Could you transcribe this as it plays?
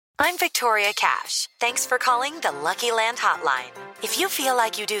I'm Victoria Cash. Thanks for calling the Lucky Land Hotline. If you feel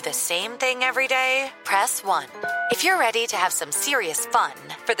like you do the same thing every day, press 1. If you're ready to have some serious fun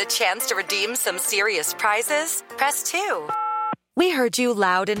for the chance to redeem some serious prizes, press 2. We heard you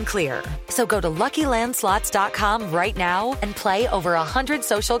loud and clear. So go to LuckyLandSlots.com right now and play over 100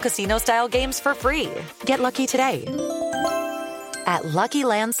 social casino-style games for free. Get lucky today at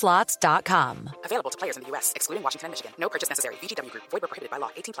LuckyLandSlots.com. Available to players in the U.S., excluding Washington and Michigan. No purchase necessary. VGW Group. Void where prohibited by law.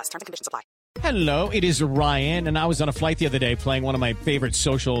 18+. Terms and conditions apply. Hello, it is Ryan, and I was on a flight the other day playing one of my favorite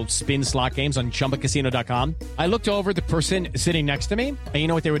social spin slot games on ChumbaCasino.com. I looked over at the person sitting next to me, and you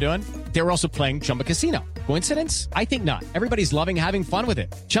know what they were doing? They were also playing Chumba Casino. Coincidence? I think not. Everybody's loving having fun with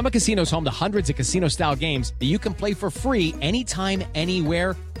it. Chumba Casino is home to hundreds of casino-style games that you can play for free anytime,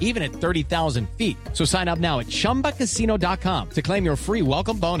 anywhere, even at 30,000 feet. So sign up now at ChumbaCasino.com to claim your free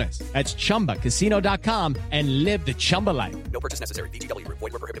welcome bonus. That's ChumbaCasino.com and live the Chumba life. No purchase necessary. VGW Group.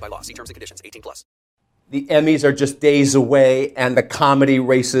 Void where prohibited by law. See terms and conditions. 18+. The Emmys are just days away, and the comedy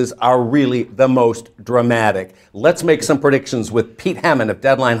races are really the most dramatic. Let's make some predictions with Pete Hammond of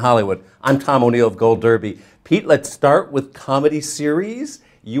Deadline Hollywood. I'm Tom O'Neill of Gold Derby. Pete, let's start with comedy series.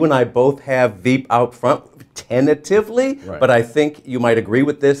 You and I both have Veep out front tentatively, right, but I think you might agree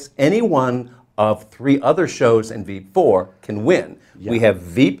with this. Any one of 3 other shows in Veep 4 can win. Yeah. We have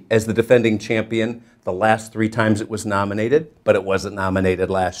Veep as the defending champion the last 3 times it was nominated, but it wasn't nominated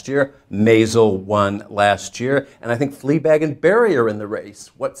last year. Maisel won last year, and I think Fleabag and Barry are in the race.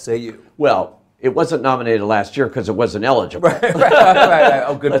 What say you? Well, it wasn't nominated last year because it wasn't eligible. Right.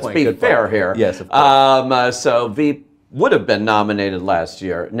 Oh, good Let's point. Let's be fair here. Yes, of course. So Veep would have been nominated last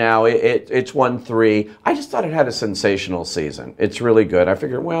year. Now it's won 3. I just thought it had a sensational season. It's really good. I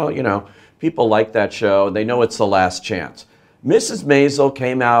figured, well, you know, people like that show. They know it's the last chance. Mrs. Maisel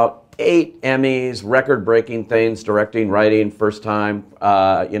came out, 8 Emmys, record-breaking things, directing, writing, first time,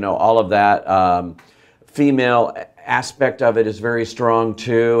 all of that. Female aspect of it is very strong,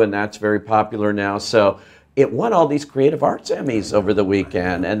 too, and that's very popular now. So it won all these Creative Arts Emmys over the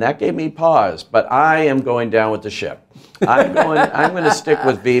weekend, and that gave me pause. But I am going down with the ship. I'm going to stick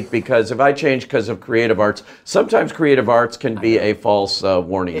with Veep because if I change because of Creative Arts, sometimes Creative Arts can be a false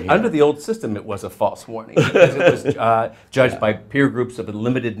warning. Under the old system, it was a false warning because it was judged by peer groups of a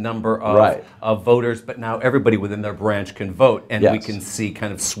limited number of voters, but now everybody within their branch can vote, and we can see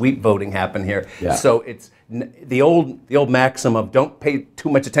kind of sweep voting happen here. Yeah. So it's the old maxim of don't pay too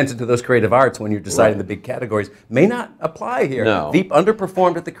much attention to those Creative Arts when you're deciding the big categories may not apply here. No. Veep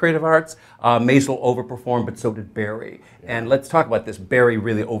underperformed at the Creative Arts. Maisel overperformed, but so did Barry. And let's talk about this. Barry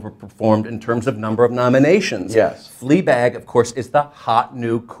really overperformed in terms of number of nominations. Yes. Fleabag, of course, is the hot,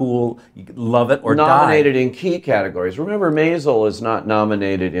 new, cool, you love it or nominated die. in key categories. Remember, Maisel is not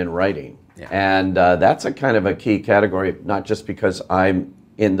nominated in writing. Yeah. And that's a kind of a key category, not just because I'm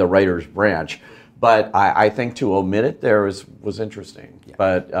in the writer's branch, but I think to omit it there was interesting. Yeah.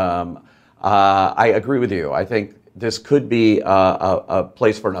 But I agree with you. I think this could be a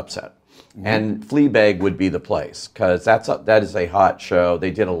place for an upset. Mm-hmm. And Fleabag would be the place because that is a hot show.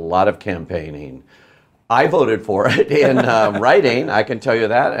 They did a lot of campaigning. I voted for it in writing, I can tell you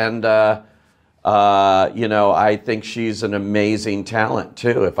that. And, I think she's an amazing talent,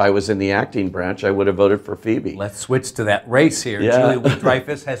 too. If I was in the acting branch, I would have voted for Phoebe. Let's switch to that race here. Yeah. Julia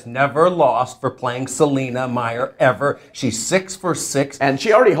Louis-Dreyfus has never lost for playing Selena Meyer, ever. She's 6 for 6. And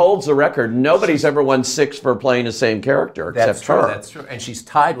she already holds the record. Nobody's ever won 6 for playing the same character except her. That's true. And she's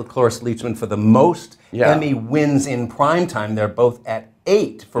tied with Cloris Leachman for the most Emmy wins in primetime. They're both at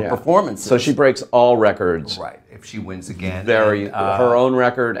 8 for performances. So she breaks all records. Right, if she wins again. Her own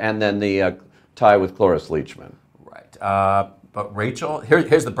record and then the tie with Cloris Leachman. Right. But Rachel,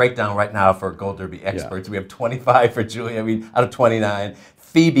 here's the breakdown right now for Gold Derby experts. We have 25 for Julia out of 29.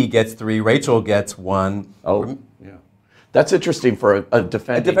 Phoebe gets 3. Rachel gets 1. Oh, yeah. That's interesting for a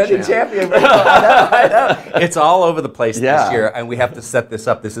defending champion. I know. It's all over the place this year, and we have to set this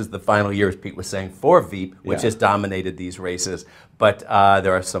up. This is the final year, as Pete was saying, for Veep, which has dominated these races. But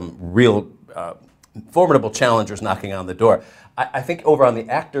there are some real formidable challengers knocking on the door. I think over on the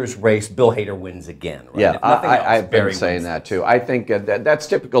actors' race, Bill Hader wins again. Right? Yeah, I've been saying that too. I think that's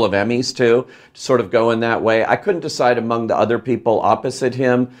typical of Emmys too, to sort of go in that way. I couldn't decide among the other people opposite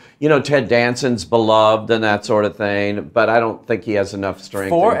him. You know, Ted Danson's beloved and that sort of thing, but I don't think he has enough strength.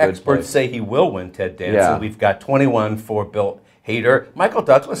 4 experts say he will win, Ted Danson. Yeah. We've got 21 for Bill Hader. Michael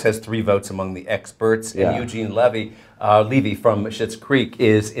Douglas has 3 votes among the experts, and Eugene Levy from Schitt's Creek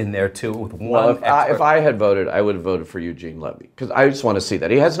is in there too with 1 expert. If I had voted, I would have voted for Eugene Levy because I just want to see that.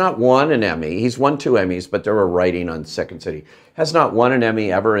 He has not won an Emmy. He's won 2 Emmys, but they were writing on Second City. Has not won an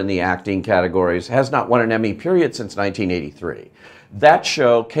Emmy ever in the acting categories. Has not won an Emmy, period, since 1983. That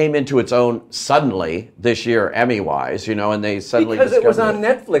show came into its own suddenly this year, Emmy-wise, and they suddenly because it was discovered on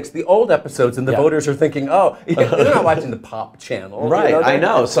Netflix, the old episodes, and the voters are thinking, oh, they're not watching the Pop channel. Right, I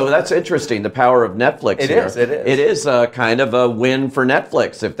know. So that's interesting, the power of Netflix here. It is. It is kind of a win for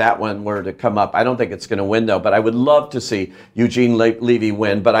Netflix if that one were to come up. I don't think it's going to win, though, but I would love to see Eugene Levy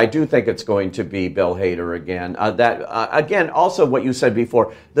win, but I do think it's going to be Bill Hader again. Again, also what you said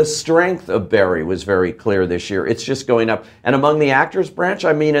before, the strength of Barry was very clear this year. It's just going up. And among the actors branch,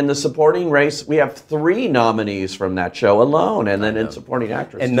 I mean, in the supporting race, we have 3 nominees from that show alone, and then in supporting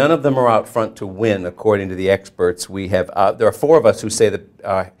actors. And none of them are out front to win, according to the experts. We have there are 4 of us who say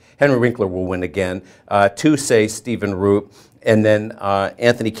that Henry Winkler will win again. 2 say Stephen Root, and then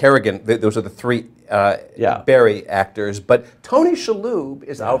Anthony Kerrigan. Those are the 3 Barry actors. But Tony Shalhoub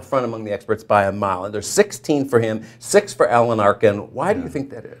is out front among the experts by a mile, and there's 16 for him, 6 for Alan Arkin. Why do you think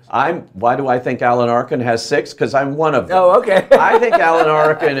that is? Why do I think Alan Arkin has 6? Because I'm one of them. Oh, okay. I think Alan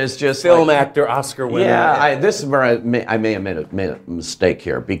Arkin is just film actor, Oscar winner. Yeah, this is where I may have made a mistake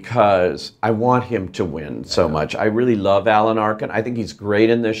here because I want him to win so much. I really love Alan Arkin. I think he's great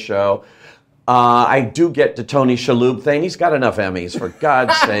in this show. I do get the Tony Shalhoub thing. He's got enough Emmys, for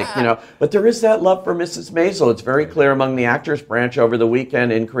God's sake, But there is that love for Mrs. Maisel. It's very clear among the actors branch over the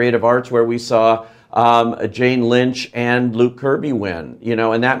weekend in Creative Arts where we saw Jane Lynch and Luke Kirby win,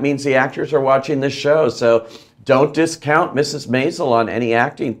 and that means the actors are watching this show. So don't discount Mrs. Maisel on any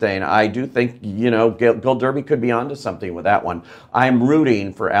acting thing. I do think, Gold Derby could be onto something with that one. I'm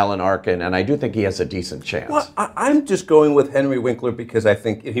rooting for Alan Arkin, and I do think he has a decent chance. Well, I'm just going with Henry Winkler because I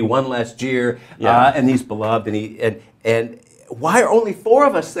think he won last year, and he's beloved, and why are only 4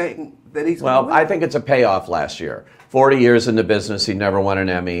 of us saying that he's going to win? I think it's a payoff last year. 40 years in the business, he never won an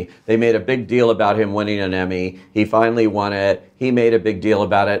Emmy. They made a big deal about him winning an Emmy. He finally won it. He made a big deal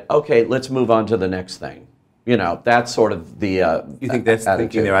about it. Okay, let's move on to the next thing. That's sort of the you think that's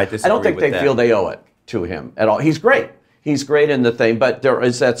attitude. Thinking there? I disagree. I don't think they feel they owe it to him at all. He's great. He's great in the thing, but there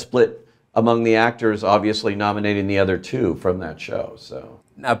is that split among the actors, obviously nominating the other 2 from that show. So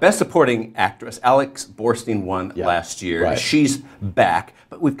now, Best Supporting Actress, Alex Borstein won last year. Right. She's back,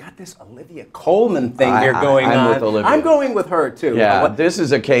 but we've got this Olivia Colman thing here going on. I'm with Olivia. I'm going with her too. Yeah, this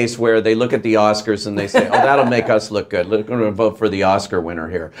is a case where they look at the Oscars and they say, "Oh, that'll make us look good. We're going to vote for the Oscar winner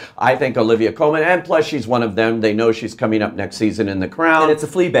here." I think Olivia Colman, and plus she's one of them. They know she's coming up next season in The Crown, and it's a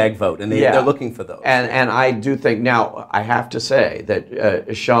Fleabag vote, and they're looking for those. And I do think now I have to say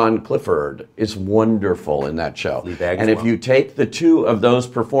that Sean Clifford is wonderful in that show. Fleabag and if you take the 2 of those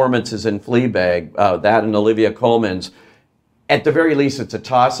performances in Fleabag, that and Olivia Colman's, at the very least, it's a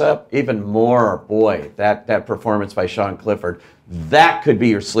toss-up. Even more, boy, that performance by Sean Clifford, that could be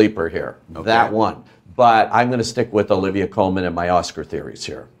your sleeper here, that one. But I'm going to stick with Olivia Colman and my Oscar theories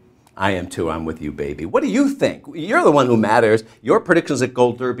here. I am too. I'm with you, baby. What do you think? You're the one who matters. Your predictions at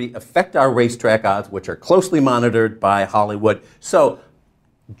Gold Derby affect our racetrack odds, which are closely monitored by Hollywood. So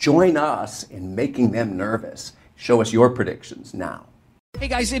join us in making them nervous. Show us your predictions now. Hey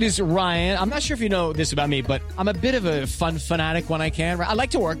guys, it is Ryan. I'm not sure if you know this about me, but I'm a bit of a fun fanatic when I can. I like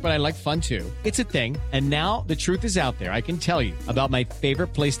to work, but I like fun too. It's a thing. And now the truth is out there. I can tell you about my favorite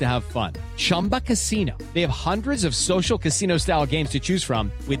place to have fun. Chumba Casino. They have hundreds of social casino style games to choose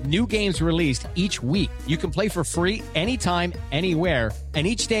from with new games released each week. You can play for free anytime, anywhere. And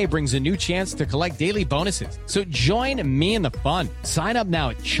each day brings a new chance to collect daily bonuses. So join me in the fun. Sign up now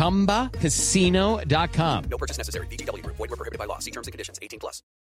at ChumbaCasino.com. No purchase necessary. VGW Group. Void where prohibited by law. See terms and conditions. 18+.